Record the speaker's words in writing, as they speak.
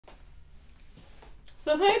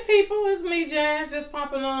So hey people, it's me Jazz, just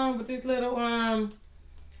popping on with this little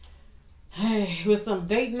hey, with some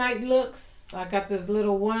date night looks. I got this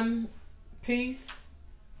little one piece,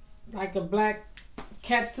 like a black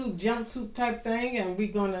catsuit jumpsuit type thing, and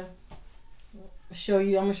I'm gonna show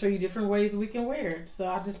you different ways we can wear it. So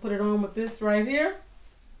I just put it on with this right here.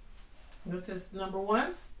 This is number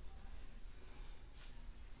one.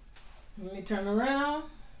 Let me turn around.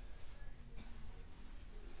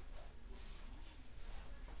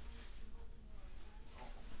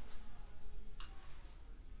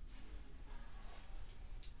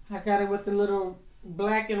 I got it with the little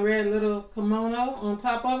black and red little kimono on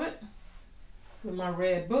top of it. With my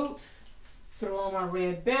red boots. Throw on my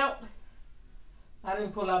red belt. I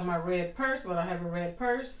didn't pull out my red purse, but I have a red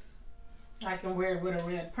purse. I can wear it with a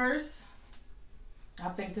red purse. I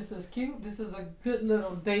think this is cute. This is a good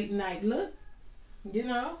little date night look. You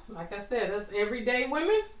know, like I said, that's everyday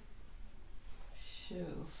women.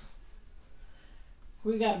 Shoes.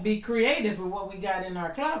 We got to be creative with what we got in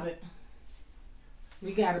our closet.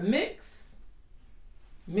 We got to mix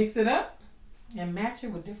it up, and match it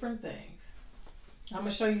with different things. I'm going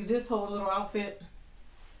to show you this whole little outfit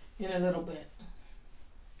in a little bit.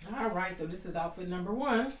 All right, so this is outfit number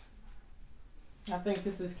one. I think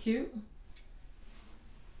this is cute.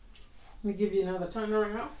 Let me give you another turn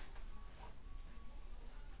around.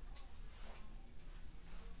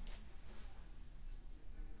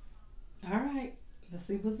 All right, let's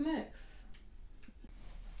see what's next.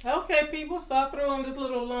 Okay, people, so I threw on this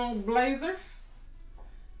little long blazer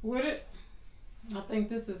with it. I think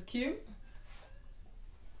this is cute.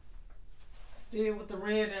 Still with the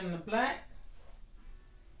red and the black.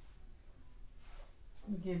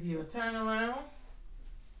 Give you a turnaround.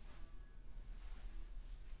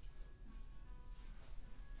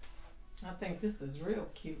 I think this is real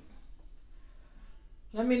cute.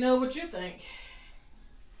 Let me know what you think.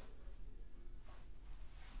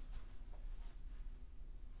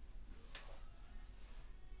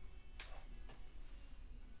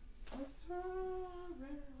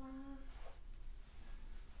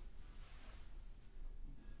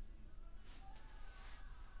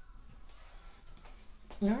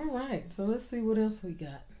 All right, so let's see what else we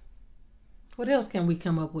got. What else can we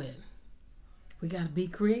come up with? We got to be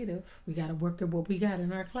creative. We got to work at what we got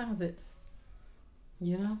in our closets.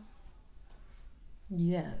 You know?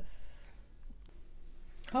 Yes.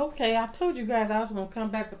 Okay, I told you guys I was going to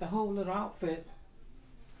come back with the whole little outfit.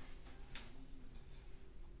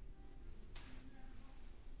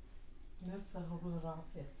 That's the whole little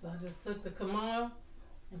outfit. So I just took the kimono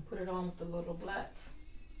and put it on with the little black.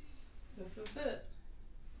 This is it.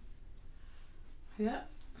 Yep.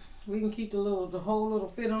 We can keep the whole little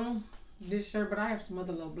fit on this shirt, but I have some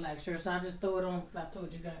other little black shirts. So I just throw it on because I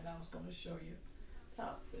told you guys I was going to show you the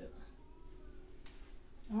outfit.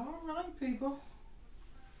 All right, people.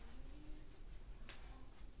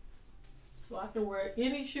 So I can wear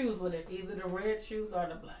any shoes with it, either the red shoes or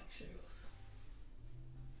the black shoes.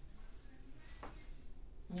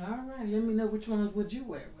 All right, let me know which ones would you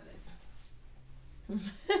wear with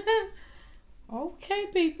it. Okay,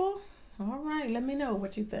 people. All right, let me know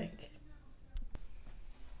what you think.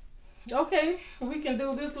 Okay, we can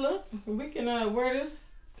do this look. We can wear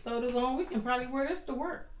this, throw this on. We can probably wear this to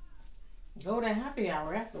work. Go to happy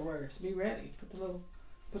hour afterwards. Be ready. Put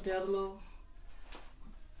the other little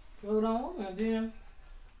coat on, and then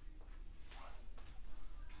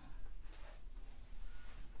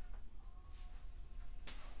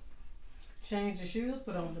change the shoes.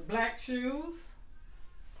 Put on the black shoes.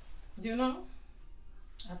 You know.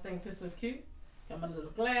 I think this is cute. Got my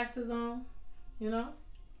little glasses on, you know.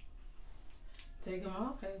 Take them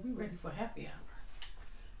off. Hey, we ready for happy hour.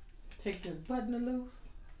 Take this button loose.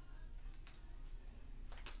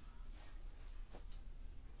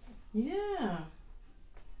 Yeah.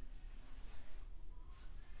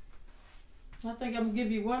 I think I'm going to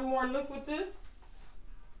give you one more look with this.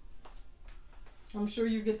 I'm sure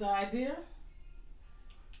you get the idea.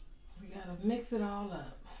 We got to mix it all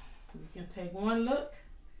up. We can take one look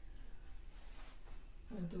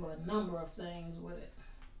and do a number of things with it.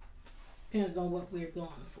 Depends on what we're going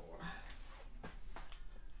for.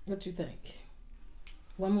 What you think?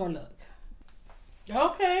 One more look.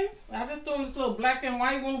 Okay, I just threw this little black and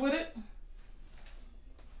white one with it.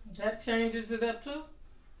 That changes it up too.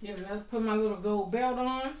 Put my little gold belt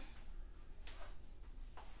on.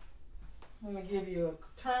 I'm gonna give you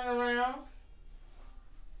a turnaround.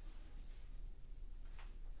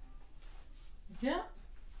 Yep.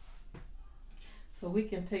 So we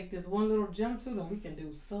can take this one little jumpsuit and we can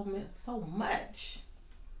do so much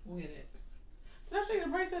with it. Did I show you the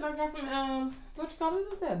bracelet I got from, what you call it?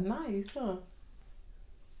 Isn't that nice, huh?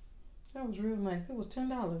 That was real nice. It was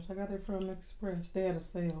 $10. I got it from Express. They had a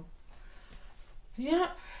sale. Yeah.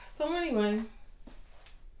 So anyway,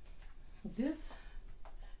 this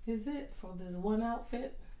is it for this one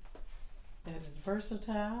outfit that is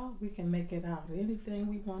versatile. We can make it out of anything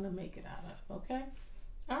we want to make it out of. Okay.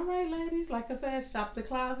 All right, ladies. Like I said, shop the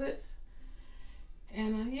closets.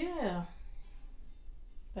 And yeah,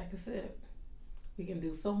 like I said, we can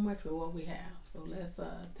do so much with what we have. So let's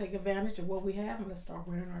take advantage of what we have and let's start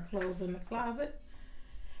wearing our clothes in the closet.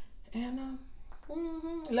 And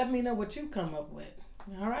let me know what you come up with.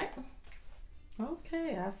 All right?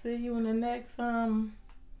 Okay, I'll see you in the next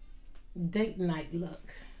date night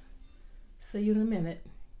look. See you in a minute.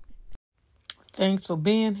 Thanks for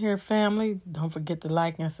being here, family. Don't forget to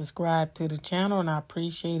like and subscribe to the channel, and I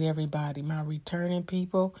appreciate everybody, my returning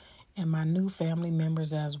people and my new family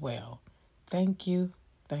members as well. Thank you.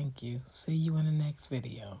 Thank you. See you in the next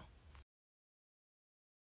video.